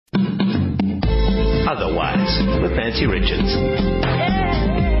Otherwise with Nancy Richards.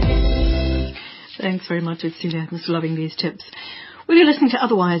 Thanks very much, Celia. I'm just loving these tips. Well, you're listening to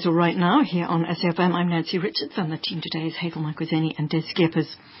Otherwise right now here on SAFM. I'm Nancy Richards, and the team today is Hazel Marquezini and Des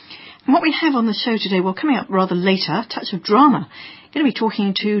Skippers. And what we have on the show today, well, coming up rather later, a touch of drama. Going to be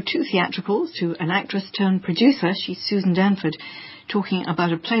talking to two theatricals, to an actress turned producer. She's Susan Danford, talking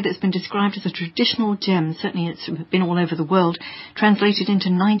about a play that's been described as a traditional gem. Certainly it's been all over the world, translated into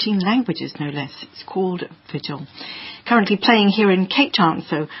 19 languages, no less. It's called Vigil. Currently playing here in Cape Town,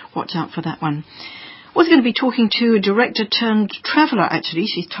 so watch out for that one. Also going to be talking to a director turned traveller, actually.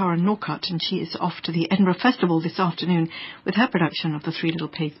 She's Tara Norcott, and she is off to the Edinburgh Festival this afternoon with her production of The Three Little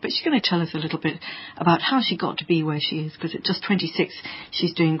Pigs. But she's going to tell us a little bit about how she got to be where she is, because at just 26,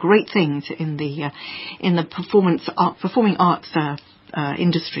 she's doing great things in the performing arts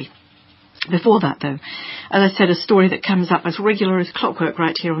industry. Before that, though, as I said, a story that comes up as regular as clockwork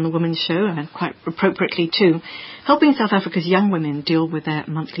right here on the Women's Show, and quite appropriately too, helping South Africa's young women deal with their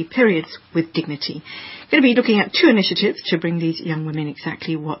monthly periods with dignity. Going to be looking at two initiatives to bring these young women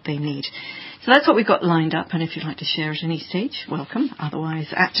exactly what they need. So that's what we've got lined up, and if you'd like to share at any stage, welcome.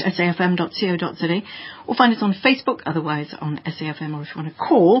 Otherwise at safm.co.za, or find us on Facebook, otherwise on SAFM, or if you want to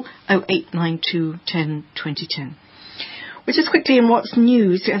call 0892 10 2010. Which is quickly in what's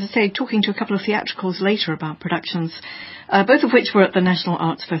news, as I say, talking to a couple of theatricals later about productions, both of which were at the National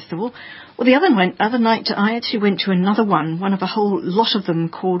Arts Festival. Well, the other night I actually went to another one of a whole lot of them,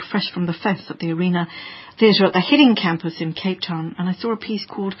 called Fresh from the Fest at the Arena Theatre at the Hidding campus in Cape Town, and I saw a piece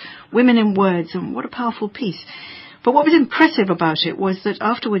called Women in Words, and what a powerful piece. But what was impressive about it was that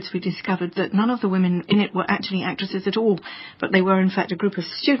afterwards we discovered that none of the women in it were actually actresses at all, but they were in fact a group of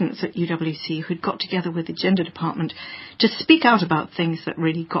students at UWC who'd got together with the gender department to speak out about things that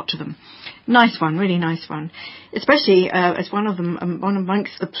really got to them. Nice one, really nice one. Especially as one of them, one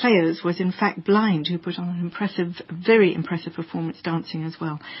amongst the players was in fact blind, who put on an impressive, very impressive performance dancing as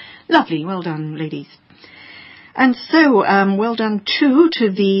well. Lovely, well done, ladies. And so, well done too to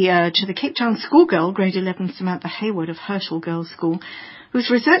the Cape Town schoolgirl, grade 11 Samantha Hayward of Herschel Girls' School, whose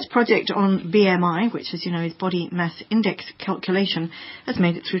research project on BMI, which as you know is body mass index calculation, has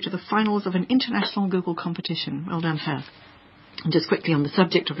made it through to the finals of an international Google competition. Well done her. And just quickly on the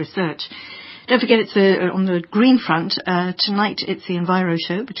subject of research, don't forget it's on the green front. Tonight it's the Enviro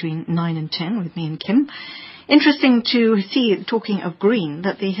show between 9 and 10 with me and Kim. Interesting to see, talking of green,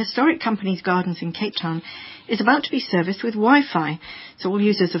 that the historic company's gardens in Cape Town is about to be serviced with Wi-Fi. So all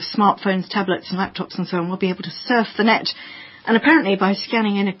users of smartphones, tablets and laptops and so on will be able to surf the net. And apparently by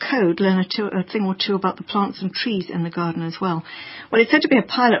scanning in a code, learn a thing or two about the plants and trees in the garden as well. Well, it's said to be a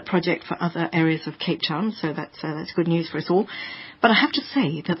pilot project for other areas of Cape Town, so that's good news for us all. But I have to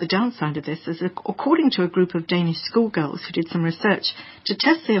say that the downside of this is, according to a group of Danish schoolgirls who did some research to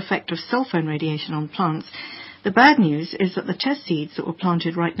test the effect of cell phone radiation on plants, the bad news is that the test seeds that were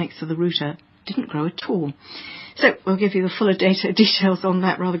planted right next to the router didn't grow at all. So we'll give you the fuller details on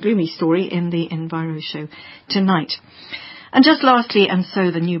that rather gloomy story in the Enviro show tonight. And just lastly, and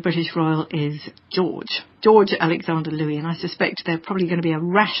so the new British royal is George Alexander Louis, and I suspect there are probably going to be a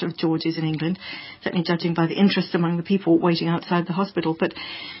rash of Georges in England, certainly judging by the interest among the people waiting outside the hospital. But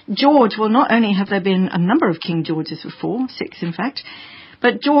George, well, not only have there been a number of King Georges before, 6 in fact,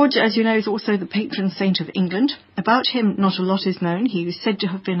 but George, as you know, is also the patron saint of England. About him, not a lot is known. He is said to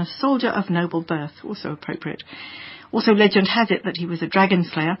have been a soldier of noble birth, also appropriate. Also, legend has it that he was a dragon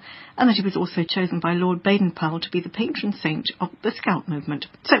slayer, and that he was also chosen by Lord Baden-Powell to be the patron saint of the Scout movement.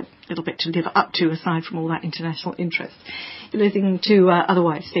 So, a little bit to live up to aside from all that international interest. You're listening to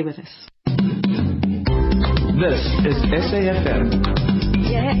Otherwise. Stay with us. This is SAFM.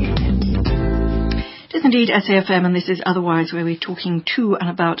 Yeah. It is indeed SAFM, and this is Otherwise, where we're talking to and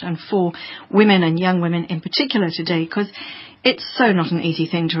about and for women and young women in particular today, because it's so not an easy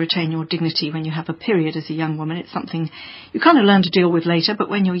thing to retain your dignity when you have a period as a young woman. It's something you kind of learn to deal with later, but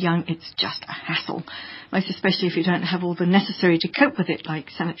when you're young, it's just a hassle, most especially if you don't have all the necessary to cope with it,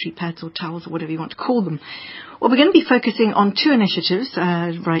 like sanitary pads or towels or whatever you want to call them. Well, we're going to be focusing on two initiatives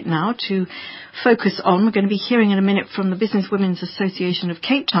right now to focus on. We're going to be hearing in a minute from the Business Women's Association of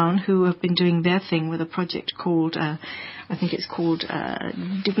Cape Town, who have been doing their thing with a project called, I think it's called the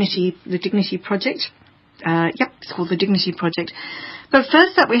Dignity Project. It's called the Dignity Project. But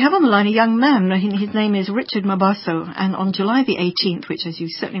first up, we have on the line a young man. His name is Richard Mabaso, and on July the 18th, which as you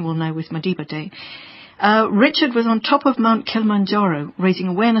certainly will know was Madiba Day, Richard was on top of Mount Kilimanjaro, raising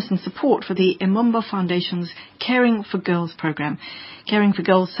awareness and support for the Imumba Foundation's Caring for Girls program. Caring for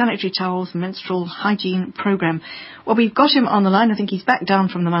Girls sanitary towels, menstrual hygiene program. Well, we've got him on the line. I think he's back down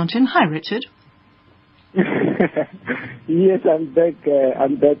from the mountain. Hi, Richard. Yes, I'm back.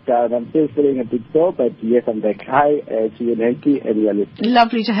 I'm back down. I'm still feeling a bit sore, but yes, I'm back. Hi to you, Nancy, and your listeners.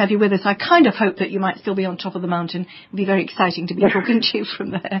 Lovely to have you with us. I kind of hope that you might still be on top of the mountain. It would be very exciting to be talking to you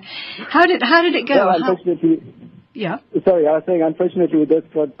from there. How did it go? Well, unfortunately, yeah. Sorry, I was saying, unfortunately, with those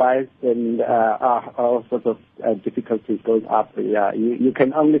road bikes and all sorts of difficulties going up, you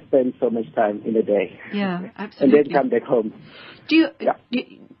can only spend so much time in a day. Yeah, absolutely. And then come back home. You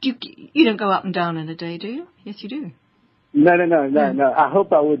don't go up and down in a day, do you? Yes, you do. No. I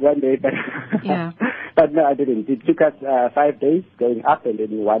hope I would one day, but yeah. But no, I didn't. It took us 5 days going up and then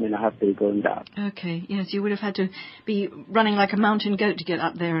 1.5 days going down. Okay, yes, you would have had to be running like a mountain goat to get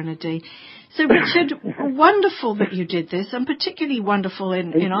up there in a day. So, Richard, wonderful that you did this, and particularly wonderful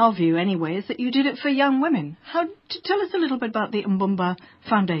in our view anyway, is that you did it for young women. Tell us a little bit about the Mbumba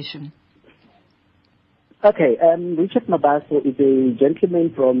Foundation. Okay, Richard Mabaso is a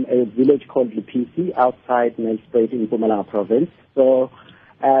gentleman from a village called Lupisi outside Nelspruit in Mpumalanga province. So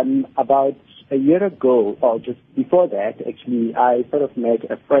about a year ago, or just before that, actually, I sort of met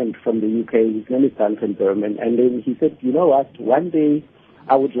a friend from the UK. His name is Duncan Berman. And then he said, you know what, one day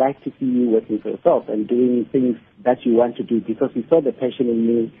I would like to see you working for yourself and doing things that you want to do, because he saw the passion in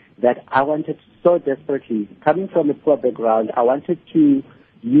me that I wanted so desperately. Coming from a poor background, I wanted to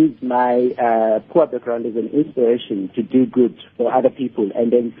use my poor background as an inspiration to do good for other people,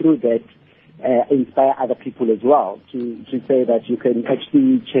 and then through that inspire other people as well to say that you can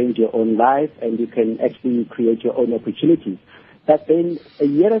actually change your own life and you can actually create your own opportunities. But then a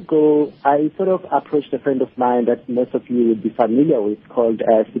year ago, I sort of approached a friend of mine that most of you would be familiar with called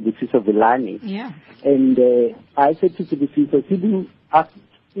Sibusiso Vilani. Yeah. And I said to Sibusiso, Sibu, I've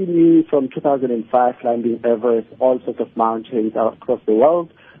seen you from 2005 climbing Everest, all sorts of mountains across the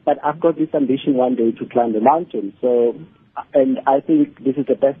world, but I've got this ambition one day to climb the mountain. So, and I think this is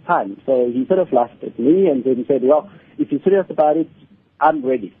the best time. So he sort of laughed at me and then said, well, if you're serious about it, I'm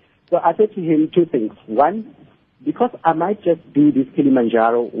ready. So I said to him two things. One, because I might just do this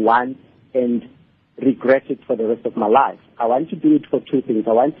Kilimanjaro once and regret it for the rest of my life. I want to do it for two things.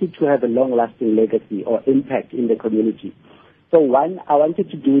 I wanted to have a long-lasting legacy or impact in the community. So one, I wanted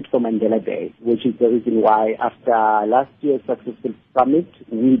to do it for Mandela Day, which is the reason why after last year's successful summit,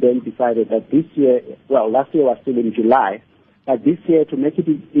 we then decided that this year, well, last year was still in July, but this year, to make it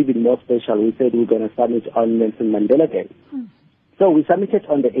even more special, we said we're going to summit on Nelson Mandela Day. So we summited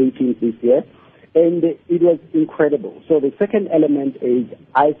on the 18th this year, and it was incredible. So the second element is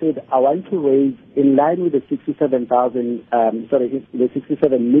I said I want to raise, in line with the 67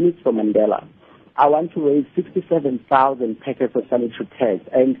 minutes for Mandela, I want to raise 67,000 packets of sanitary pads.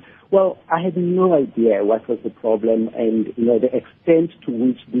 And, well, I had no idea what was the problem and, the extent to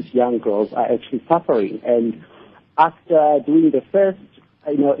which these young girls are actually suffering. And after doing the first,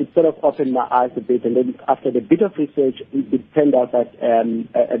 it sort of opened my eyes a bit. And then after the bit of research, it turned out that an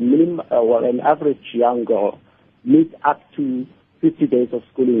average young girl needs up to 50 days of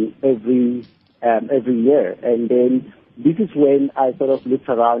schooling every year. And then this is when I sort of looked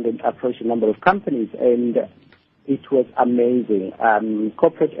around and approached a number of companies, and it was amazing.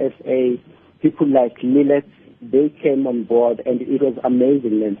 Corporate SA, people like Lillet, they came on board, and it was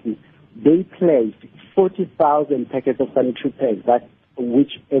amazing, Nancy. They placed 40,000 packets of sanitary pads,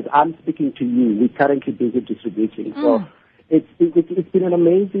 which, as I'm speaking to you, we're currently busy distributing. So it's been an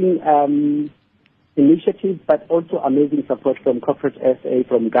amazing initiative, but also amazing support from corporate SA,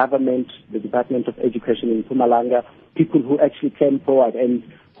 from government, the Department of Education in Mpumalanga, people who actually came forward and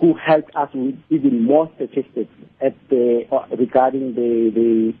who helped us with even more statistics regarding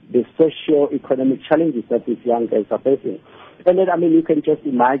the socio-economic challenges that these young girls are facing. And then, you can just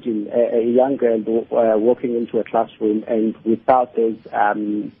imagine a young girl walking into a classroom and without those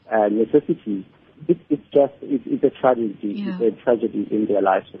necessities. It's a tragedy. Yeah. It's a tragedy in their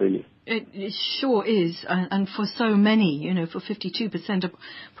lives, really. It sure is, and for so many, for 52%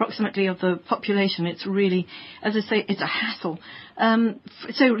 approximately of the population, it's really, as I say, it's a hassle.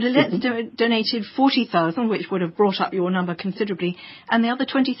 So let's donated 40,000, which would have brought up your number considerably, and the other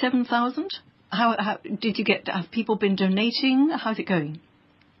 27,000. How did you have people been donating? How's it going?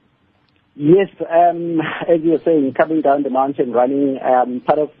 Yes, as you were saying, coming down the mountain, running,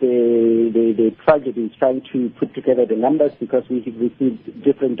 part of the tragedy is trying to put together the numbers, because we have received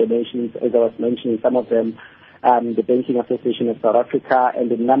different donations, as I was mentioning, some of them, the Banking Association of South Africa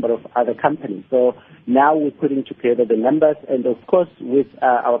and a number of other companies. So now we're putting together the numbers, and of course with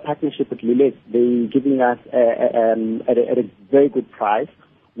our partnership with Lillet, they're giving us at a very good price,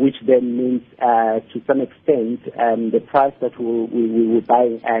 which then means, to some extent, the price that we were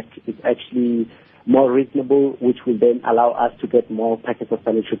buying at is actually more reasonable, which will then allow us to get more packets of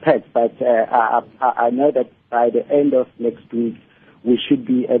sanitary pads. But I know that by the end of next week, we should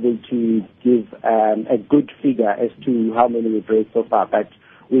be able to give a good figure as to how many we've raised so far. But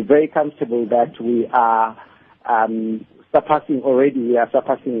we're very comfortable that we are surpassing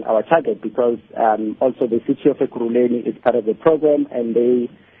our target, because also the city of Ekurhuleni is part of the program, and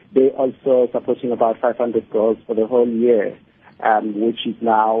they also supporting about 500 girls for the whole year, which is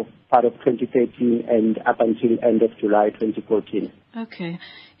now part of 2013 and up until end of July 2014. Okay.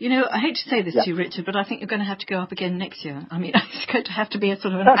 You know, I hate to say this to you, Richard, but I think you're going to have to go up again next year. I mean, it's going to have to be a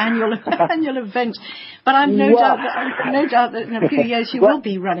sort of an annual event. But I've no doubt that in a few years you will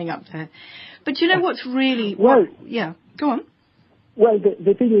be running up there. But you know what's really... go on. Well,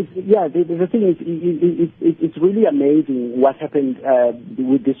 the thing is, it's really amazing what happened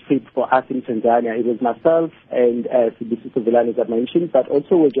with this trip for us in Tanzania. It was myself and Sibisu Vilani, as I mentioned, but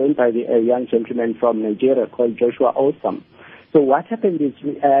also we're joined by a young gentleman from Nigeria called Joshua Awesome. So what happened is,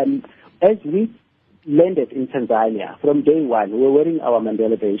 as we landed in Tanzania, from day one, we were wearing our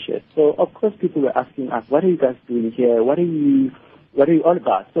Mandela Day shirt. So, of course, people were asking us, what are you guys doing here? What are you all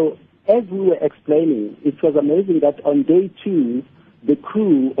about? So, as we were explaining, it was amazing that on day 2, the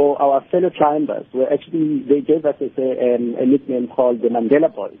crew or our fellow climbers they gave us a nickname called the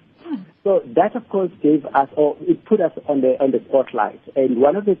Mandela Boys. So that, of course, it put us on the spotlight. And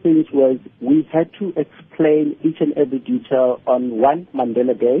one of the things was we had to explain each and every detail on one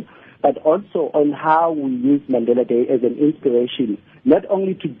Mandela Day, but also on how we use Mandela Day as an inspiration, not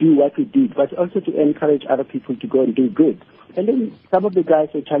only to do what we did, but also to encourage other people to go and do good. And then some of the guys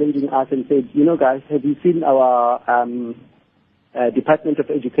were challenging us and said, you know, guys, have you seen our Department of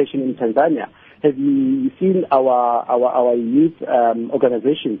Education in Tanzania? Have you seen our youth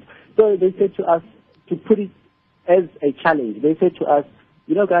organizations? So they said to us, to put it as a challenge, they said to us,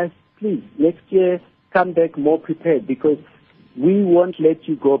 you know, guys, please, next year, come back more prepared, because we won't let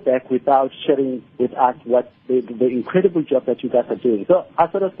you go back without sharing with us what the incredible job that you guys are doing. So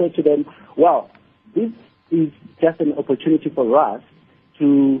I sort of said to them, wow, this is just an opportunity for us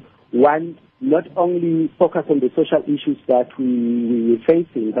to, one, not only focus on the social issues that we're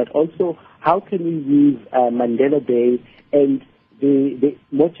facing, but also how can we use Mandela Day and the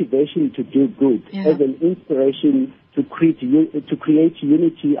motivation to do good as an inspiration to create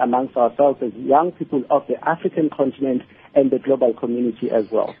unity amongst ourselves as young people of the African continent and the global community as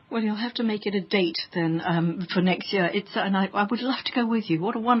well. Well, you'll have to make it a date then for next year. And I would love to go with you.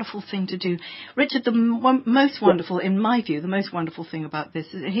 What a wonderful thing to do. Richard, the most wonderful, in my view, the most wonderful thing about this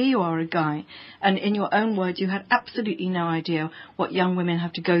is that here you are, a guy, and in your own words, you had absolutely no idea what young women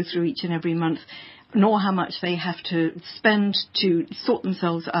have to go through each and every month, nor how much they have to spend to sort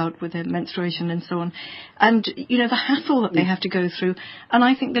themselves out with their menstruation and so on. And, you know, the hassle that they have to go through. And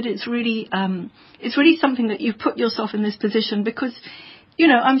I think that it's really something that you've put yourself in this position because, you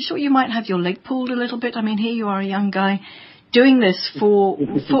know, I'm sure you might have your leg pulled a little bit. I mean, here you are, a young guy, doing this for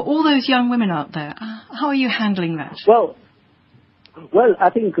all those young women out there. How are you handling that? Well, I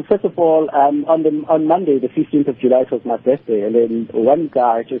think, first of all, on Monday, the 15th of July, it was my birthday, and then one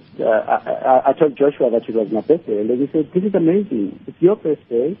guy I told Joshua that it was my birthday, and then he said, this is amazing, it's your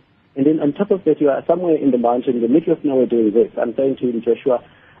birthday, and then on top of that, you are somewhere in the mountain, in the middle of nowhere doing this. I'm saying to him, Joshua,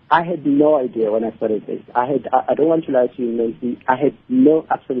 I had no idea when I started this. I don't want to lie to you, Nancy, I had no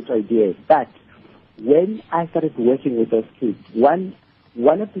absolute idea, but when I started working with those kids, one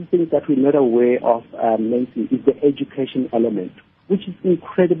of the things that we're not aware of, Nancy, is the education element, which is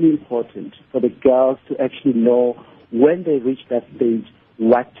incredibly important for the girls to actually know when they reach that stage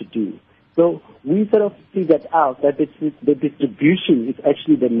what to do. So we sort of figured out that the distribution is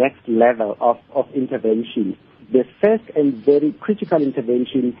actually the next level of intervention. The first and very critical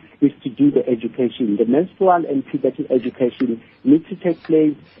intervention is to do the education. The menstrual and puberty education needs to take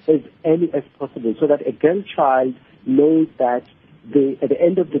place as early as possible so that a girl child knows that at the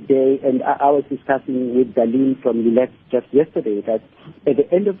end of the day, and I was discussing with Darlene from ULEX just yesterday, that at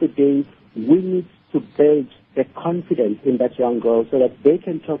the end of the day, we need to build the confidence in that young girl so that they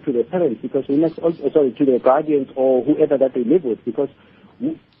can talk to their parents, because we must also, to their guardians or whoever that they live with, because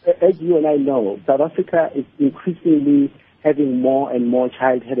as you and I know, South Africa is increasingly having more and more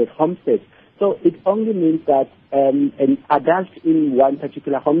child-headed homesteads. So it only means that an adult in one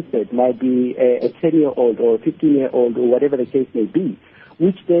particular homestead might be a 10-year-old or a 15-year-old or whatever the case may be,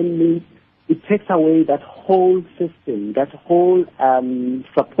 which then means it takes away that whole system, that whole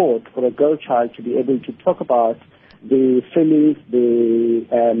support for a girl child to be able to talk about the feelings,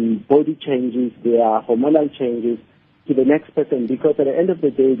 the body changes, their hormonal changes to the next person, because at the end of the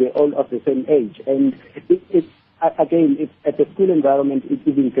day, they're all of the same age. And again, at the school environment, it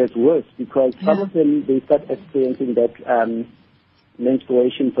even gets worse because some of them, they start experiencing that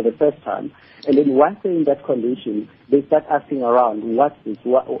menstruation for the first time. And then once they're in that condition, they start asking around, what's this?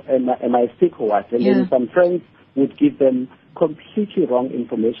 Am I sick or what? And then some friends would give them completely wrong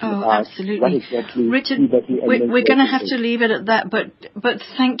information about what exactly Richard, we're going to have to leave it at that, but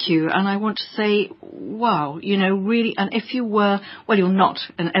thank you. And I want to say, wow, really, and if you were, well, you're not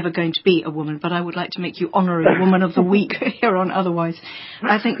ever going to be a woman, but I would like to make you honorary Woman of the Week here on Otherwise.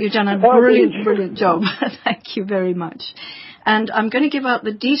 I think you've done a brilliant job. Thank you very much. And I'm going to give out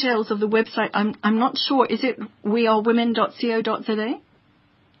the details of the website. I'm not sure, is it wearewomen.co.za?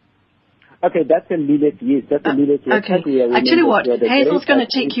 Okay, that's a minute, yes. That's a minute. Okay. I tell you what, Hazel's going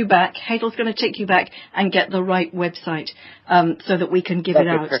to take you back. Hazel's going to take you back and get the right website so that we can give it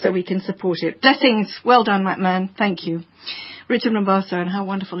out, so we can support it. Blessings. Well done, that man. Thank you. Richard Mbaso, and how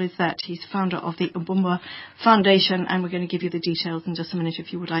wonderful is that? He's founder of the Ubumba Foundation, and we're going to give you the details in just a minute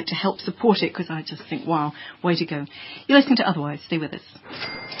if you would like to help support it, because I just think, wow, way to go. You're listening to Otherwise. Stay with us.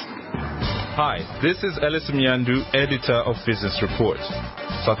 Hi, this is Alice Myandu, editor of Business Report,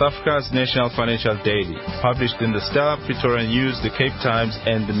 South Africa's national financial daily, published in the Star, Pretoria News, the Cape Times,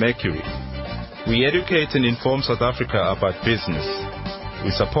 and the Mercury. We educate and inform South Africa about business.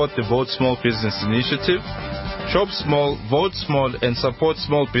 We support the Vote Small Business Initiative. Shop small, vote small, and support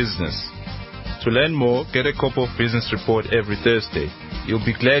small business. To learn more, get a copy of Business Report every Thursday. You'll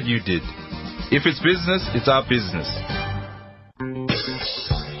be glad you did. If it's business, it's our business.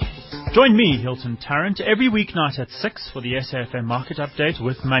 Join me, Hilton Tarrant, every weeknight at 6 for the SAFM Market Update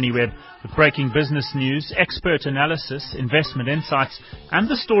with MoneyWeb, with breaking business news, expert analysis, investment insights, and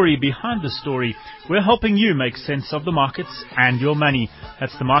the story behind the story. We're helping you make sense of the markets and your money.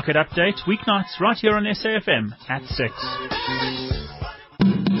 That's the Market Update, weeknights right here on SAFM at 6.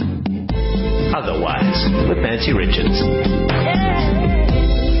 Otherwise, with Nancy Richards.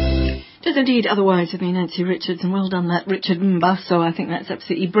 It is indeed Otherwise with me, Nancy Richards, and well done that Richard Mbaso. I think that's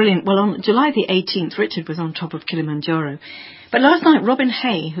absolutely brilliant. Well, on July the 18th, Richard was on top of Kilimanjaro. But last night, Robin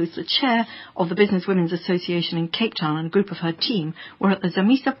Hay, who's the chair of the Business Women's Association in Cape Town, and a group of her team were at the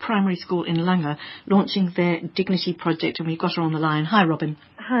Zamisa Primary School in Langa launching their Dignity Project, and we've got her on the line. Hi, Robin.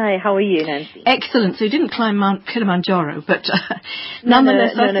 Hi, how are you, Nancy? Excellent. So you didn't climb Mount Kilimanjaro, but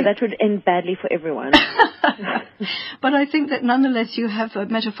nonetheless... No, that would end badly for everyone. But I think that nonetheless you have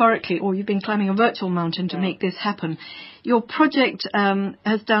metaphorically, or you've been climbing a virtual mountain to make this happen. Your project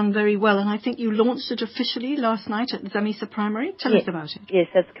has done very well, and I think you launched it officially last night at Zamisa Primary. Tell us about it. Yes,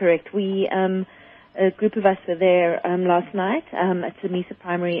 that's correct. We, a group of us were there last night at Zamisa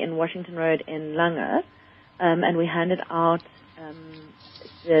Primary in Washington Road in Langa, and we handed out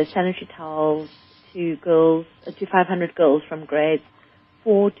the sanitary towels to 500 girls from grades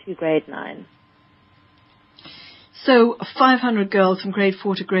 4 to grade 9. So 500 girls from grade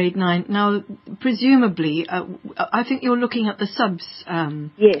 4 to grade 9. Now, presumably, I think you're looking at the subs.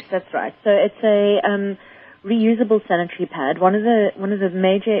 Yes, that's right. So it's a reusable sanitary pad. One of the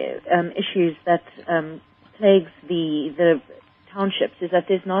major issues that plagues the townships is that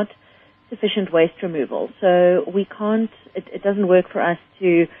there's not sufficient waste removal. So we can't. It doesn't work for us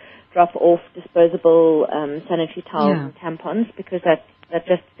to drop off disposable sanitary towels and tampons because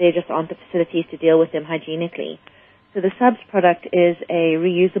there just aren't the facilities to deal with them hygienically. So the subs product is a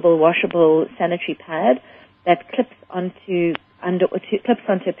reusable, washable sanitary pad that clips onto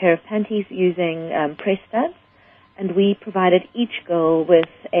a pair of panties using press studs, and we provided each girl with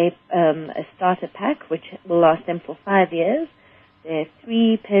a starter pack, which will last them for 5 years. There are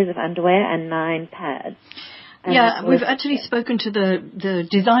 3 pairs of underwear and 9 pads. We've actually spoken to the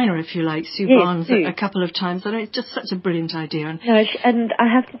designer, if you like, Sue Barnes, a couple of times. I know it's just such a brilliant idea. And I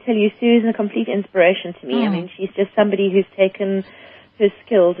have to tell you, Sue is a complete inspiration to me. I mean, she's just somebody who's taken her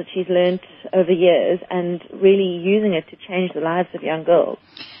skills that she's learned over years and really using it to change the lives of young girls.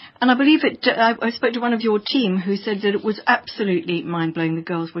 And I believe I spoke to one of your team who said that it was absolutely mind-blowing. The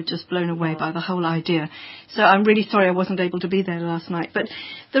girls were just blown away by the whole idea. So I'm really sorry I wasn't able to be there last night. But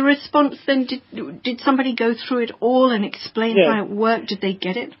the response then, did somebody go through it all and explain how it worked? Did they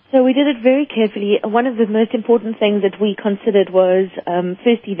get it? So we did it very carefully. One of the most important things that we considered was,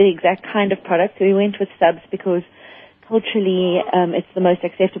 firstly, the exact kind of product. So we went with subs because culturally it's the most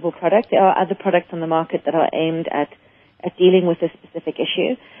acceptable product. There are other products on the market that are aimed at dealing with a specific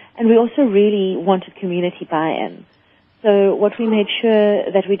issue. And we also really wanted community buy-in. So what we made sure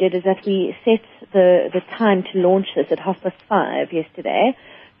that we did is that we set the time to launch this at 5:30 yesterday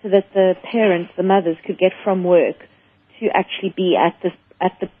so that the parents, the mothers, could get from work to actually be at the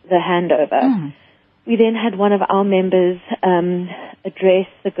handover. We then had one of our members address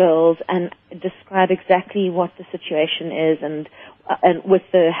the girls and describe exactly what the situation is, and with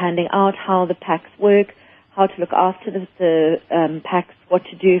the handing out, how the packs work, how to look after the packs, what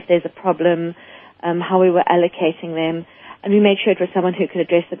to do if there's a problem, how we were allocating them. And we made sure it was someone who could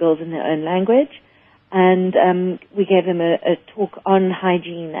address the girls in their own language. And we gave them a talk on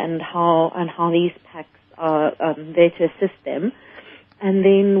hygiene and how these packs are there to assist them. And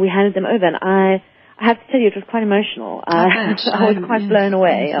then we handed them over. And I have to tell you, it was quite emotional. I was quite blown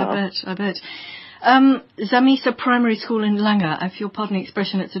away. Yes, I bet. Zamisa Primary School in Langa, if you'll pardon the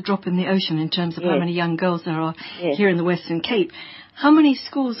expression, it's a drop in the ocean in terms of how many young girls there are here in the Western Cape. How many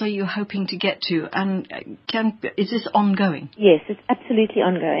schools are you hoping to get to, and is this ongoing? Yes, it's absolutely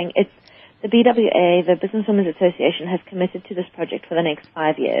ongoing. It's the BWA, the Business Women's Association, has committed to this project for the next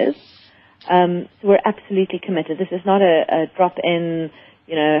 5 years. So we're absolutely committed. This is not a drop-in,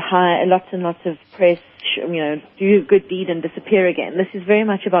 lots and lots of press, do a good deed and disappear again. This is very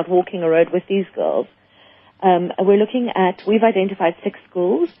much about walking a road with these girls. We've identified 6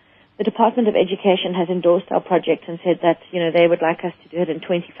 schools. The Department of Education has endorsed our project and said that, they would like us to do it in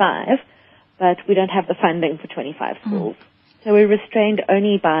 25, but we don't have the funding for 25 schools. So we're restrained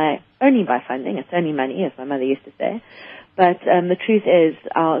only by funding. It's only money, as my mother used to say. But the truth is,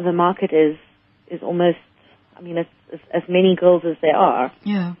 the market is almost, it's as many girls as there are.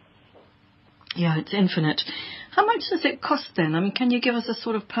 Yeah, it's infinite. How much does it cost then? Can you give us a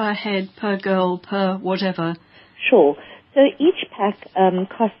sort of per head, per girl, per whatever? Sure. So each pack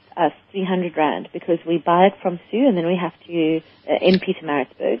costs us 300 Rand because we buy it from Sue and then we have to, in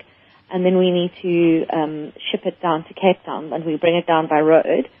Pietermaritzburg, and then we need to ship it down to Cape Town, and we bring it down by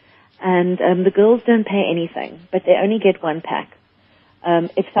road. And the girls don't pay anything, but they only get 1 pack.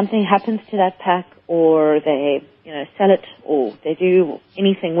 If something happens to that pack, or they, sell it, or they do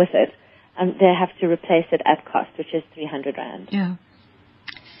anything with it, they have to replace it at cost, which is 300 Rand. Yeah.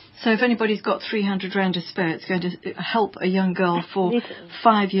 So if anybody's got 300 Rand to spare, it's going to help a young girl for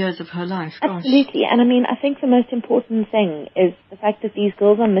 5 years of her life. Gosh. Absolutely. And I think the most important thing is the fact that these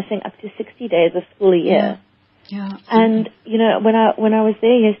girls are missing up to 60 days of school a year. Yeah. And when I was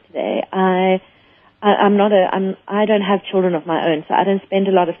there yesterday, I don't have children of my own, so I don't spend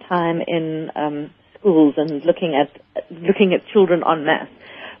a lot of time in schools and looking at children en masse.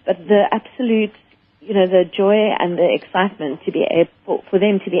 But the absolute, the joy and the excitement to be able for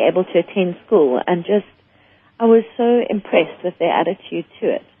them to be able to attend school, and I was so impressed with their attitude to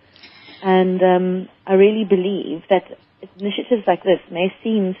it. And I really believe that initiatives like this may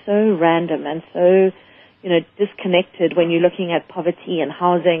seem so random and so disconnected when you're looking at poverty and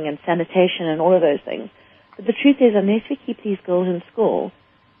housing and sanitation and all of those things. But the truth is, unless we keep these girls in school,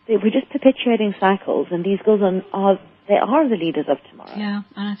 we're just perpetuating cycles, and these girls are the leaders of tomorrow. Yeah,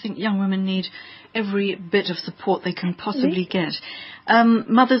 and I think young women need every bit of support they can possibly get.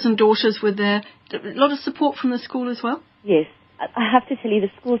 Mothers and daughters were there. A lot of support from the school as well? Yes. I have to tell you,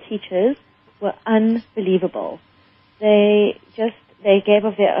 the school teachers were unbelievable. They gave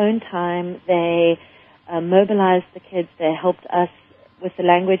of their own time. They mobilized the kids. They helped us with the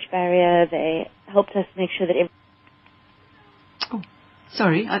language barrier. They helped us make sure that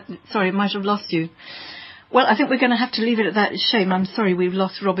Sorry, I might have lost you. Well, I think we're going to have to leave it at that. Shame. I'm sorry we've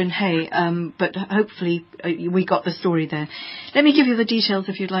lost Robin Hay, but hopefully we got the story there. Let me give you the details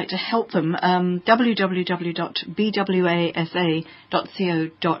if you'd like to help them.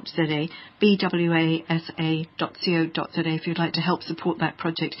 www.bwasa.co.za, bwasa.co.za if you'd like to help support that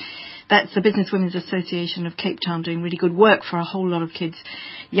project. That's the Business Women's Association of Cape Town doing really good work for a whole lot of kids,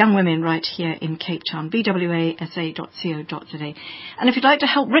 young women right here in Cape Town, bwasa.co.za. And if you'd like to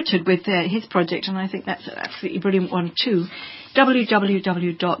help Richard with his project, and I think that's an absolutely brilliant one too,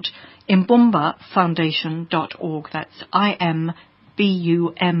 www.imbumbafoundation.org. That's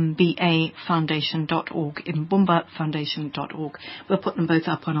IMBUMBA Foundation.org, imbumbafoundation.org. We'll put them both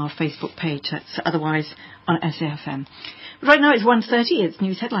up on our Facebook page. That's otherwise on SAFM. Right now it's 1:30. It's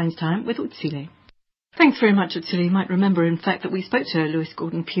news headlines time with Utsile. Thanks very much, Utsile. You might remember, in fact, that we spoke to Lewis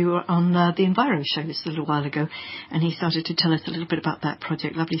Gordon-Pugh on the Enviro show just a little while ago, and he started to tell us a little bit about that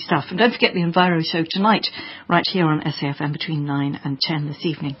project. Lovely stuff. And don't forget the Enviro show tonight, right here on SAFM between 9 and 10 this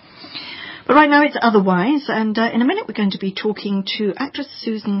evening. But right now it's otherwise, and in a minute we're going to be talking to actress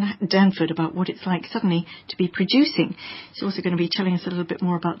Susan Danford about what it's like suddenly to be producing. She's also going to be telling us a little bit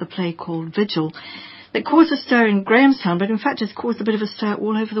more about the play called Vigil that caused a stir in Grahamstown, but in fact has caused a bit of a stir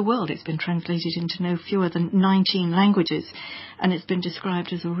all over the world. It's been translated into no fewer than 19 languages, and it's been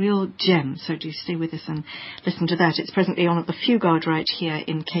described as a real gem. So do stay with us and listen to that. It's presently on at the Fugard right here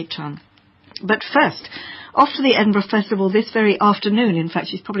in Cape Town. But first, off to the Edinburgh Festival this very afternoon. In fact,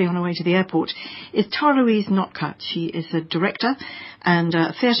 she's probably on her way to the airport, is Tara Louise Notcutt. She is a director and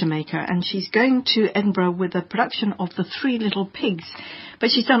a theatre maker, and she's going to Edinburgh with a production of The Three Little Pigs. But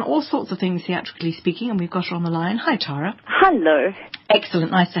she's done all sorts of things theatrically speaking, and we've got her on the line. Hi, Tara. Hello.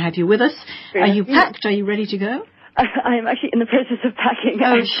 Excellent. Nice to have you with us. Are you packed? Are you ready to go? I am actually in the process of packing.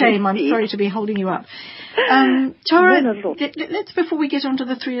 Oh, shame. I'm sorry to be holding you up. Tara, let's, before we get on to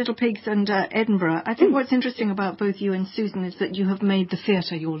The Three Little Pigs and Edinburgh, I think what's interesting about both you and Susan is that you have made the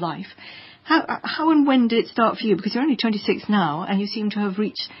theatre your life. How and when did it start for you? Because you're only 26 now, and you seem to have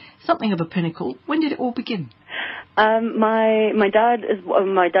reached something of a pinnacle. When did it all begin? My dad's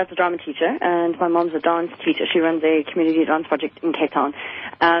a drama teacher, and my mom's a dance teacher. She runs a community dance project in Cape Town.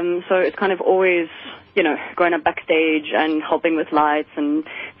 So it's kind of always, going up backstage and helping with lights and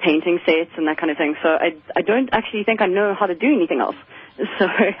painting sets and that kind of thing. So I don't actually think I know how to do anything else. So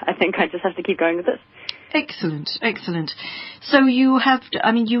I think I just have to keep going with this. Excellent, excellent. So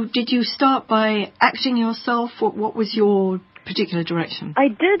did you start by acting yourself? What was your particular direction? I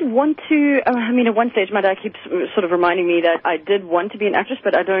did want to, at one stage my dad keeps sort of reminding me that I did want to be an actress,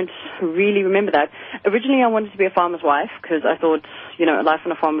 but I don't really remember that. Originally I wanted to be a farmer's wife because I thought, a life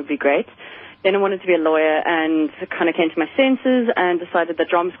on a farm would be great. Then I wanted to be a lawyer and kind of came to my senses and decided that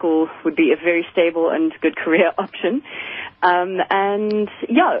drama school would be a very stable and good career option.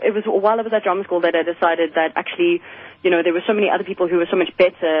 It was while I was at drama school that I decided that actually, there were so many other people who were so much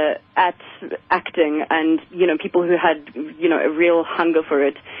better at acting and, people who had, a real hunger for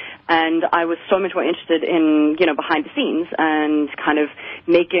it. And I was so much more interested in, behind the scenes and kind of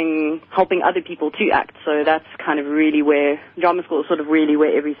helping other people to act. So that's kind of really where drama school is sort of really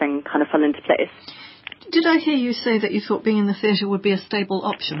where everything kind of fell into place. Did I hear you say that you thought being in the theatre would be a stable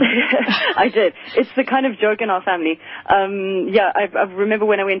option? I did. It's the kind of joke in our family. I remember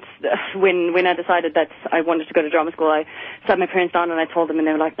when I decided that I wanted to go to drama school, I sat my parents down and I told them, and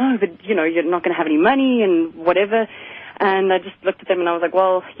they were like, no, but, you're not going to have any money and whatever. And I just looked at them and I was like,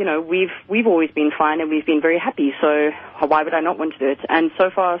 well, we've always been fine and we've been very happy, so why would I not want to do it? And so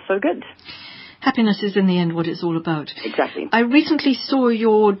far, so good. Happiness is in the end what it's all about. Exactly. I recently saw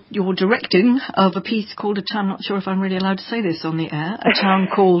your directing of a piece called I'm not sure if I'm really allowed to say this on the air, a town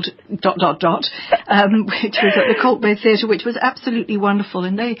called ... which was at the Colt Bay Theatre, which was absolutely wonderful.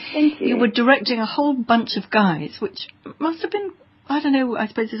 And you were directing a whole bunch of guys, which must have been, I don't know, I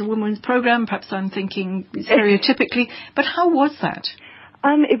suppose it's a women's program. Perhaps I'm thinking stereotypically. But how was that?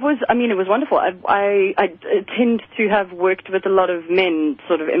 It was wonderful. I tend to have worked with a lot of men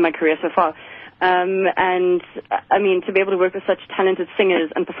sort of in my career so far. To be able to work with such talented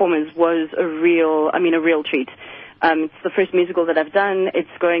singers and performers was a real treat. It's the first musical that I've done. It's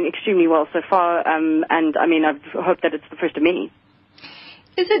going extremely well so far. I hope that it's the first of many.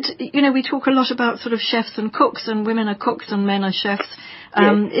 Is it, we talk a lot about sort of chefs and cooks, and women are cooks and men are chefs.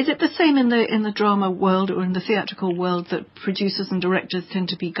 Yes. Is it the same in the drama world or in the theatrical world that producers and directors tend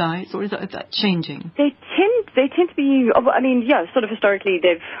to be guys, or is that changing? They tend to be, sort of historically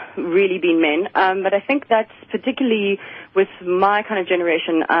they've really been men. But I think that's particularly with my kind of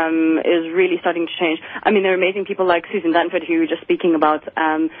generation is really starting to change. There are amazing people like Susan Danford, who we were just speaking about,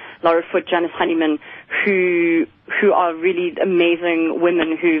 Laura Foote, Janice Honeyman, who are really amazing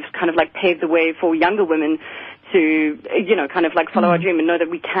women who've kind of like paved the way for younger women to, kind of like follow our dream and know that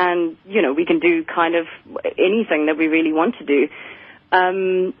we can do kind of anything that we really want to do.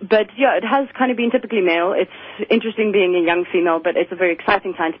 It has kind of been typically male. It's interesting being a young female, but it's a very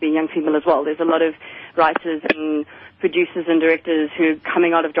exciting time to be a young female as well. There's a lot of writers and producers and directors who are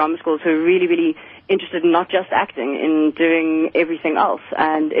coming out of drama schools who are really, really interested in not just acting, in doing everything else.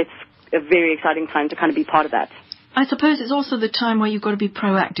 And it's a very exciting time to kind of be part of that. I suppose it's also the time where you've got to be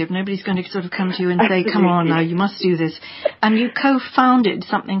proactive. Nobody's going to sort of come to you and say, come on now, you must do this. And you co-founded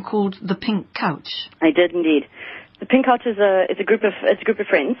something called The Pink Couch. I did indeed. The Pink Couch is a group of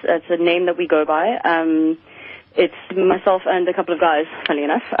friends. It's a name that we go by. It's myself and a couple of guys, funnily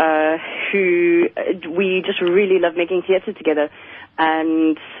enough, who we just really love making theatre together.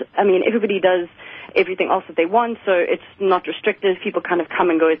 And everybody does everything else that they want, so it's not restricted. People kind of come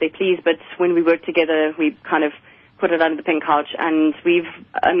and go as they please, but when we work together, we kind of put it under the Pink Couch, and we've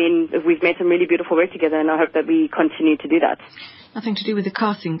made some really beautiful work together, and I hope that we continue to do that. Nothing to do with the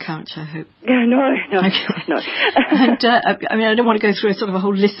casting couch, I hope. No. Okay. No. And, I don't want to go through a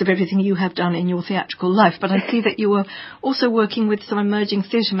whole list of everything you have done in your theatrical life, but I see that you were also working with some emerging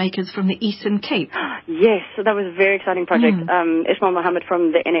theatre makers from the Eastern Cape. Yes, so that was a very exciting project. Ismail Mohammed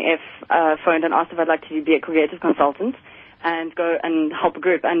from the NAF phoned and asked if I'd like to be a creative consultant. and go and help a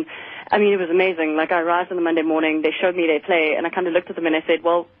group. And I mean, it was amazing. Like, I arrived on the Monday morning, they showed me their play, and I kind of looked at them and I said,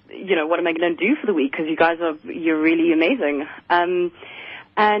 well, you know, what am I going to do for the week? Because you're really amazing.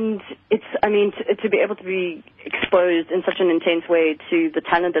 And it's, I mean, to be able to be exposed in such an intense way to the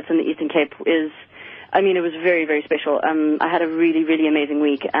talent that's in the Eastern Cape is, I mean, it was very, very special. I had a really, really amazing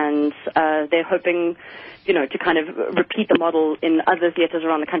week, and they're hoping, you know, to kind of repeat the model in other theatres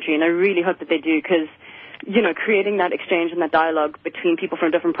around the country, and I really hope that they do, because, you know, creating that exchange and that dialogue between people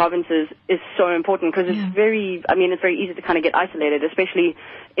from different provinces is so important, because it's very, I mean, it's very easy to kind of get isolated, especially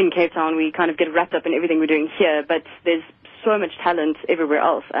in Cape Town. We kind of get wrapped up in everything we're doing here, but there's so much talent everywhere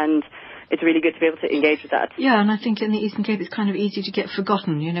else, and it's really good to be able to engage with that. Yeah, and I think in the Eastern Cape it's kind of easy to get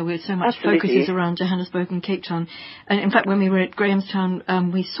forgotten, you know, where so much focus is around Johannesburg and Cape Town. And in fact, when we were at Grahamstown,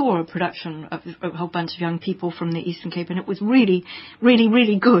 we saw a production of a whole bunch of young people from the Eastern Cape, and it was really, really,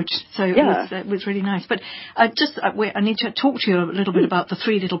 really good. So it was really nice. But I need to talk to you a little bit about the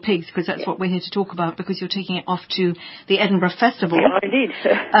Three Little Pigs, because that's what we're here to talk about, because you're taking it off to the Edinburgh Festival. Yeah, indeed.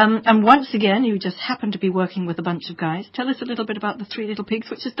 And once again, you just happen to be working with a bunch of guys. Tell us a little bit about the Three Little Pigs,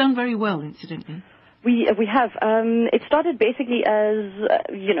 which has done very well, incidentally. We have. It started basically as,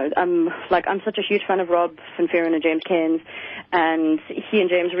 you know, I'm such a huge fan of Rob Van Veeren and James Cairns, and he and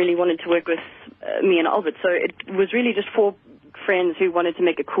James really wanted to work with me and Albert. So it was really just four friends who wanted to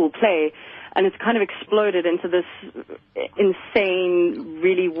make a cool play, and it's kind of exploded into this insane,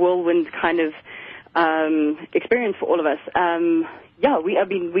 really whirlwind kind of experience for all of us.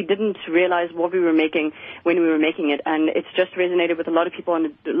 We didn't realize what we were making when we were making it, and it's just resonated with a lot of people on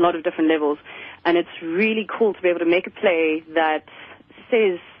a lot of different levels, and it's really cool to be able to make a play that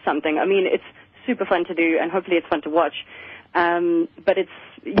says something. I mean, it's super fun to do, and hopefully it's fun to watch, but it's,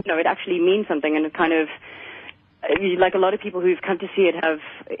 you know, it actually means something, and it kind of, like, a lot of people who've come to see it have,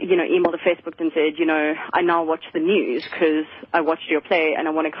 you know, emailed or Facebooked and said, you know, I now watch the news because I watched your play and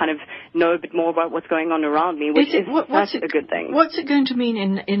I want to kind of know a bit more about what's going on around me, which is such a good thing. What's it going to mean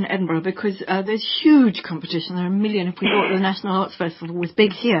in Edinburgh? Because there's huge competition. There are a million. If we thought the National Arts Festival was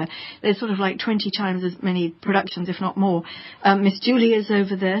big here, there's sort of like 20 times as many productions, if not more. Miss Julie is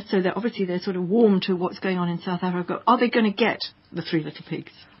over there, so they're sort of warm to what's going on in South Africa. Are they going to get the Three Little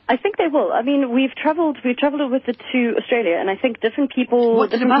Pigs? I think they will. I mean, we've travelled with it to Australia, and I think different people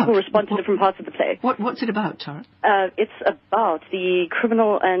respond to different parts of the play. What's it about, Tara? It's about the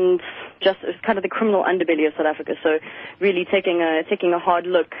criminal and kind of the criminal underbelly of South Africa. So really taking a hard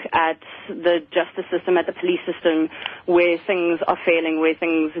look at the justice system, at the police system, where things are failing, where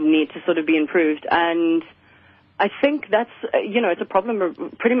things need to sort of be improved. And I think that's, you know, it's a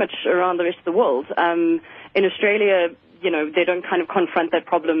problem pretty much around the rest of the world. In Australia, you know, they don't kind of confront that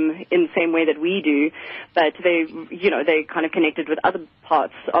problem in the same way that we do, but they kind of connected with other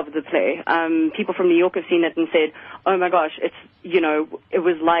parts of the play. People from New York have seen it and said, oh my gosh, it's, you know, it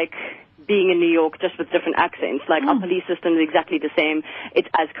was like being in New York just with different accents. Like, our police system is exactly the same. It's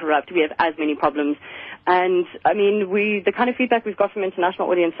as corrupt. We have as many problems. And, I mean, the kind of feedback we've got from international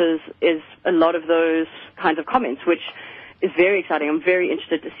audiences is a lot of those kinds of comments, which is very exciting. I'm very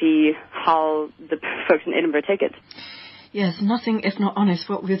interested to see how the folks in Edinburgh take it. Yes, nothing if not honest.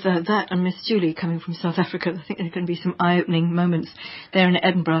 What with that and Miss Julie coming from South Africa, I think there are going to be some eye-opening moments there in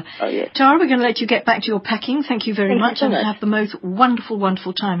Edinburgh. Oh, yes. Tara, we're going to let you get back to your packing. Thank you very much, and have the most wonderful,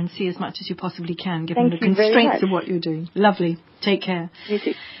 wonderful time and see as much as you possibly can, given the constraints of what you're doing. Lovely. Take care. You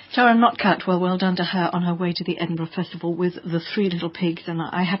too. Tara Notcutt, well done to her on her way to the Edinburgh Festival with the Three Little Pigs, and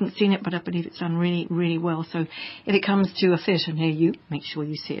I haven't seen it, but I believe it's done really, really well. So if it comes to a theatre near you, make sure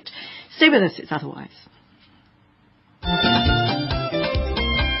you see it. Stay with us, it's Otherwise. You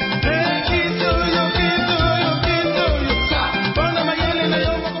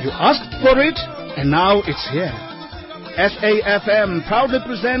asked for it, and now it's here. SAFM proudly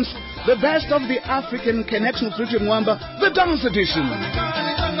presents the best of the African Connection Fruity Mwamba, the Dance Edition.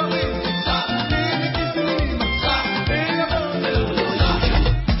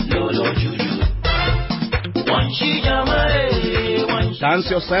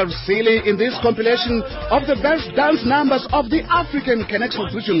 Dance yourself silly in this compilation of the best dance numbers of the African Connection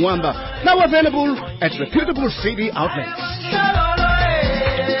Fruity Mwamba, now available at reputable CD outlets.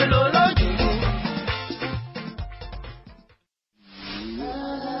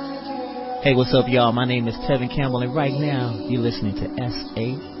 Hey, what's up, y'all? My name is Tevin Campbell, and right now you're listening to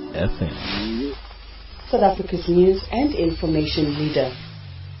SAFM, South Africa's news and information leader.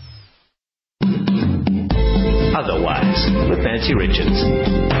 Otherwise, with Nancy Richards.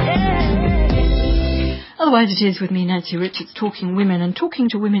 Otherwise it is with me, Nancy Richards, talking women and talking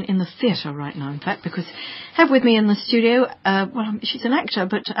to women in the theatre right now, in fact, because I have with me in the studio, she's an actor,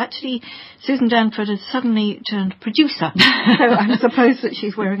 but actually Susan Danford has suddenly turned producer. So I suppose that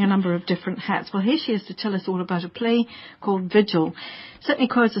she's wearing a number of different hats. Well, here she is to tell us all about a play called Vigil. Certainly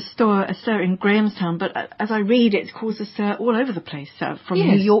caused a stir in Grahamstown, but as I read, it caused a stir all over the place, from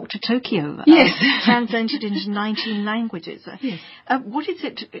New York to Tokyo. Yes. Translated into 19 languages. Yes. What is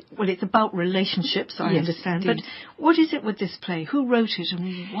it? Well, it's about relationships, I understand. Indeed. But what is it with this play? Who wrote it,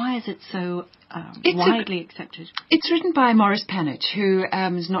 and why is it so widely accepted? It's written by Maurice Panich, who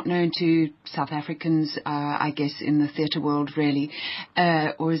is not known to South Africans, I guess, in the theatre world, really,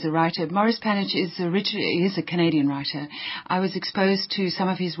 or as a writer. Maurice Panich is a Canadian writer. I was exposed to some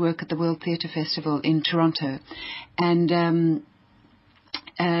of his work at the World Theatre Festival in Toronto, and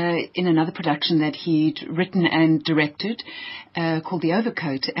in another production that he'd written and directed called The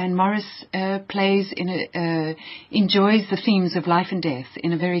Overcoat. And Maurice enjoys the themes of life and death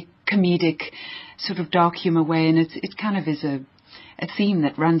in a very comedic, sort of dark humour way, and it kind of is a theme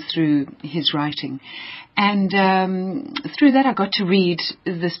that runs through his writing. And through that I got to read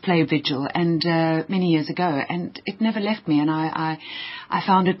this play Vigil, and many years ago, and it never left me, and I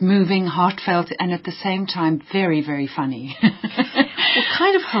found it moving, heartfelt, and at the same time very, very funny. Well,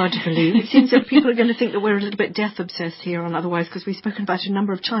 kind of hard to believe. It seems that people are going to think that we're a little bit death obsessed here on Otherwise, because we've spoken about it a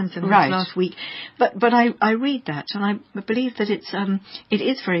number of times in this last week. But I read that, and I believe that it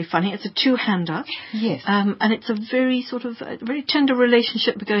is very funny. It's a two-hander. Yes. And it's a very very tender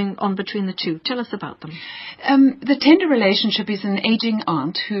relationship going on between the two. Tell us about them. The tender relationship is an aging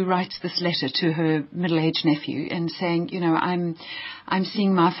aunt who writes this letter to her middle-aged nephew and saying, I'm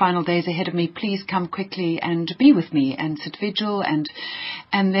seeing my final days ahead of me. Please come quickly and be with me and sit vigil.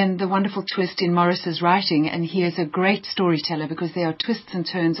 And then the wonderful twist in Maurice's writing, and he is a great storyteller because there are twists and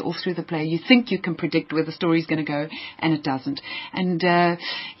turns all through the play. You think you can predict where the story's going to go, and it doesn't. And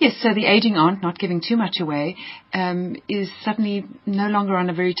so the aging aunt, not giving too much away, is suddenly no longer on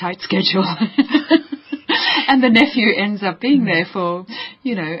a very tight schedule. And the nephew ends up being there for,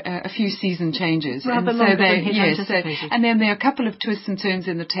 a few season changes. Rather longer than he'd anticipated. And then there are a couple of twists and turns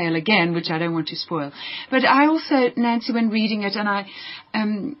in the tale again, which I don't want to spoil. But I also, Nancy, when reading it, and I,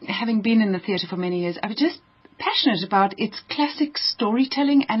 having been in the theatre for many years, I was just passionate about its classic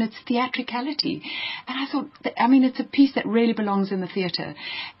storytelling and its theatricality. And I thought, it's a piece that really belongs in the theatre.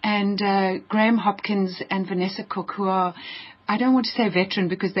 And Graham Hopkins and Vanessa Cook, who are, I don't want to say veteran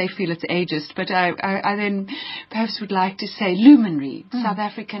because they feel it's ageist, but I then perhaps would like to say luminary South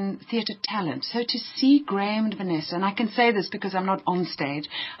African theatre talent. So to see Graham and Vanessa, and I can say this because I'm not on stage,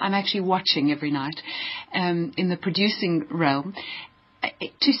 I'm actually watching every night in the producing realm,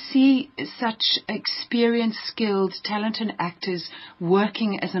 to see such experienced, skilled, talented actors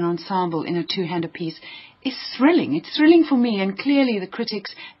working as an ensemble in a two-hander piece is thrilling. It's thrilling for me, and clearly the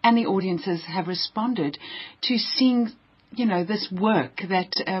critics and the audiences have responded to seeing this work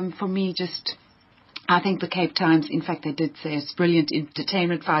that, for me, I think the Cape Times, in fact, they did say it's brilliant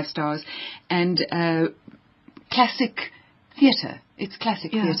entertainment, 5 stars, and classic theatre. It's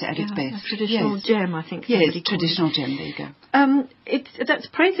classic theatre at its best. A traditional gem, I think. Yes, traditional gem. There you go. That's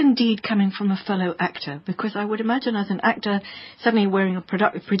praise indeed coming from a fellow actor, because I would imagine as an actor suddenly wearing a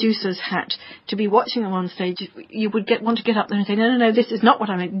producer's hat to be watching them on stage, you would want to get up there and say, no, this is not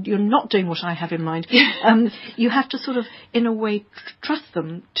what I mean. You're not doing what I have in mind. You have to sort of, in a way, trust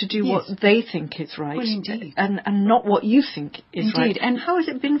them to do what they think is right. Well, indeed. And not what you think is right. And how has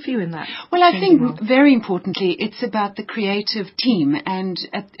it been for you in that? Well, I think very importantly, it's about the creative team. And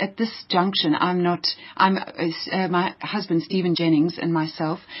at this junction, my husband Stephen Jennings and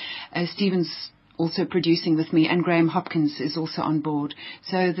myself, Stephen's also producing with me, and Graham Hopkins is also on board.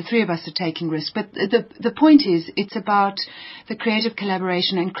 So the three of us are taking risks. But the point is, it's about the creative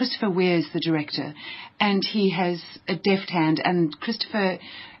collaboration, and Christopher Ware's the director, and he has a deft hand, and Christopher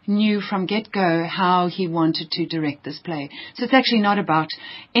knew from get-go how he wanted to direct this play. So it's actually not about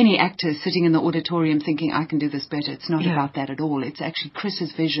any actor sitting in the auditorium thinking, I can do this better. It's not about that at all. It's actually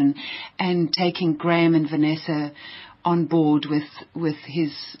Chris's vision, and taking Graham and Vanessa on board with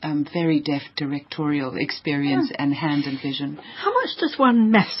his very deft directorial experience and hand and vision. How much does one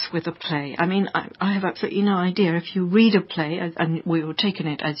mess with a play? I mean, I have absolutely no idea. If you read a play, and we were taken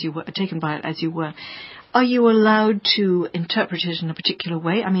by it as you were, are you allowed to interpret it in a particular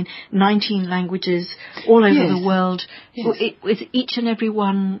way? I mean, 19 languages all over the world. Yes. Is each and every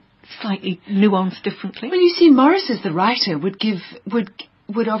one slightly nuanced differently? Well, you see, Maurice as the writer would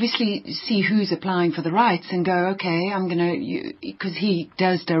would obviously see who's applying for the rights and go, okay, I'm going to, because he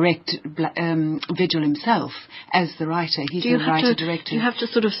does direct Vigil himself as the writer. He's the writer-director. Do you have to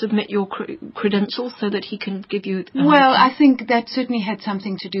sort of submit your credentials so that he can give you... Well, I think that certainly had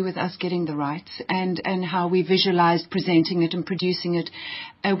something to do with us getting the rights and how we visualized presenting it and producing it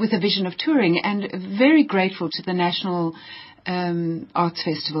with a vision of touring. And very grateful to the National Arts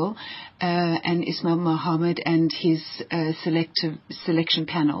Festival and Ismail Mohammed and his selection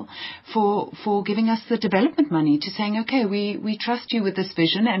panel for giving us the development money, to saying, okay, we trust you with this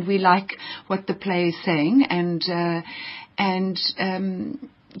vision and we like what the play is saying, and so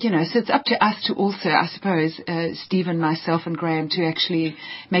it's up to us to also, I suppose, Stephen, myself and Graham, to actually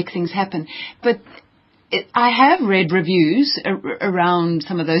make things happen. But I have read reviews around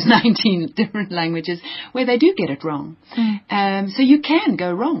some of those 19 different languages where they do get it wrong. So you can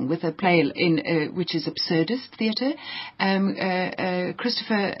go wrong with a play which is absurdist theatre.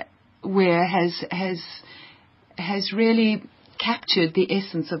 Christopher Ware has really captured the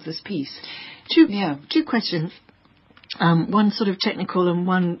essence of this piece. Two questions. One sort of technical and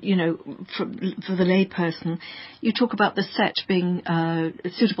one, for the lay person. You talk about the set being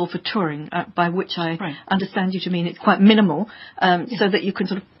suitable for touring, by which I understand you to mean it's quite minimal, so that you can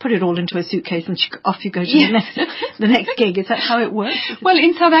sort of put it all into a suitcase and off you go to the next gig. Is that how it works? Well,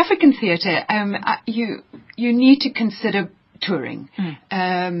 in South African theatre, you need to consider touring.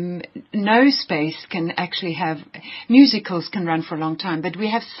 No space can actually have... Musicals can run for a long time, but we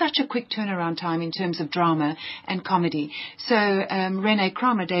have such a quick turnaround time in terms of drama and comedy. So Renee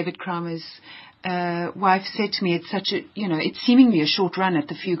Kramer, David Kramer's wife, said to me, it's such a, it's seemingly a short run at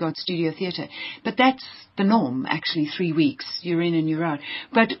the Fugard Studio Theatre, but that's the norm, actually. 3 weeks, you're in and you're out.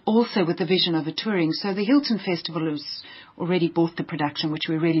 But also with the vision of a touring. So the Hilton Festival has already bought the production, which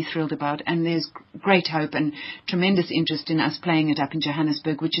we're really thrilled about, and there's great hope and tremendous interest in us playing it up in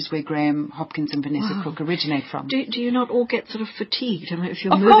Johannesburg, which is where Graham Hopkins and Vanessa Cook originate from. Do you not all get sort of fatigued? I mean, if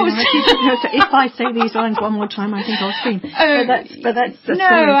you're moving around, if I say these lines one more time, I think I'll scream. But that's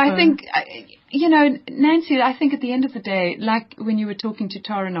I think... Nancy, I think at the end of the day, like when you were talking to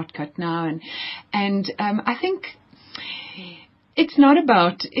Tara Notcutt now, and I think it's not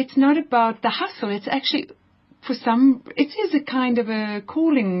about the hustle. It's actually, for some, it is a kind of a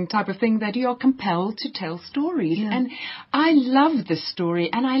calling type of thing that you are compelled to tell stories. Yeah. And I love this story,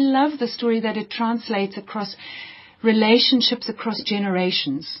 and I love the story that it translates across relationships, across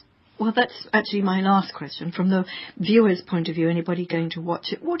generations. Well, that's actually my last question. From the viewer's point of view, anybody going to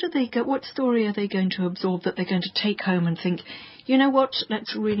watch it, what story are they going to absorb that they're going to take home and think, you know what,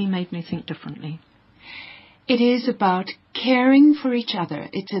 that's really made me think differently? It is about caring for each other.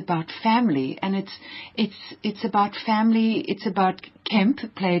 It's about family, and it's about family. It's about Kemp,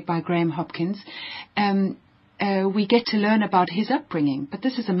 played by Graham Hopkins. We get to learn about his upbringing, but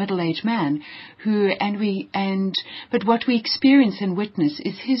this is a middle-aged man but what we experience and witness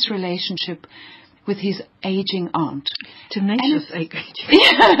is his relationship with his aging aunt. Tenacious aging.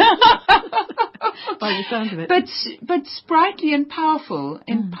 By the sound of it. But sprightly and powerful,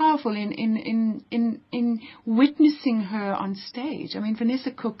 and powerful in witnessing her on stage. I mean,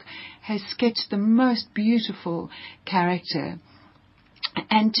 Vanessa Cook has sketched the most beautiful character.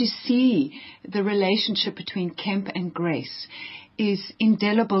 And to see the relationship between Kemp and Grace is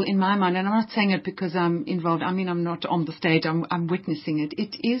indelible in my mind. And I'm not saying it because I'm involved. I mean, I'm not on the stage. I'm witnessing it.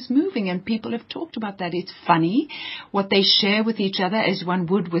 It is moving, and people have talked about that. It's funny what they share with each other, as one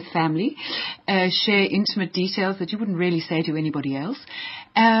would with family, share intimate details that you wouldn't really say to anybody else.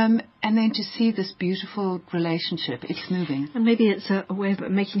 And then to see this beautiful relationship, it's moving. And maybe it's a way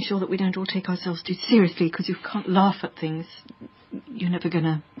of making sure that we don't all take ourselves too seriously, because you can't laugh at things. You're never going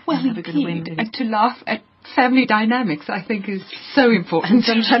to win. Really. And to laugh at family dynamics, I think, is so important.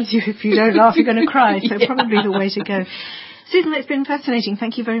 And sometimes if you don't laugh, you're going to cry. So probably the way to go. Susan, it's been fascinating.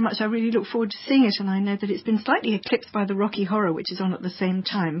 Thank you very much. I really look forward to seeing it, and I know that it's been slightly eclipsed by the Rocky Horror, which is on at the same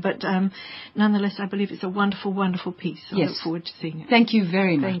time. But nonetheless, I believe it's a wonderful, wonderful piece. I look forward to seeing it. Thank you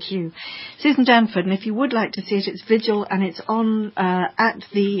very much. Thank you. Susan Danford, and if you would like to see it, it's Vigil, and it's on at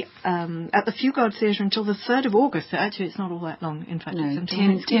the Fugard Theatre until the 3rd of August. So actually, it's not all that long. In fact, it's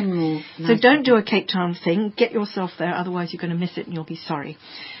until 10 more. So don't do a Cape Town thing. Get yourself there, otherwise you're going to miss it and you'll be sorry.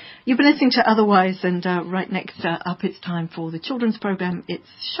 You've been listening to Otherwise, and right next up it's time for the children's programme. It's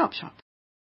Sharp Sharp.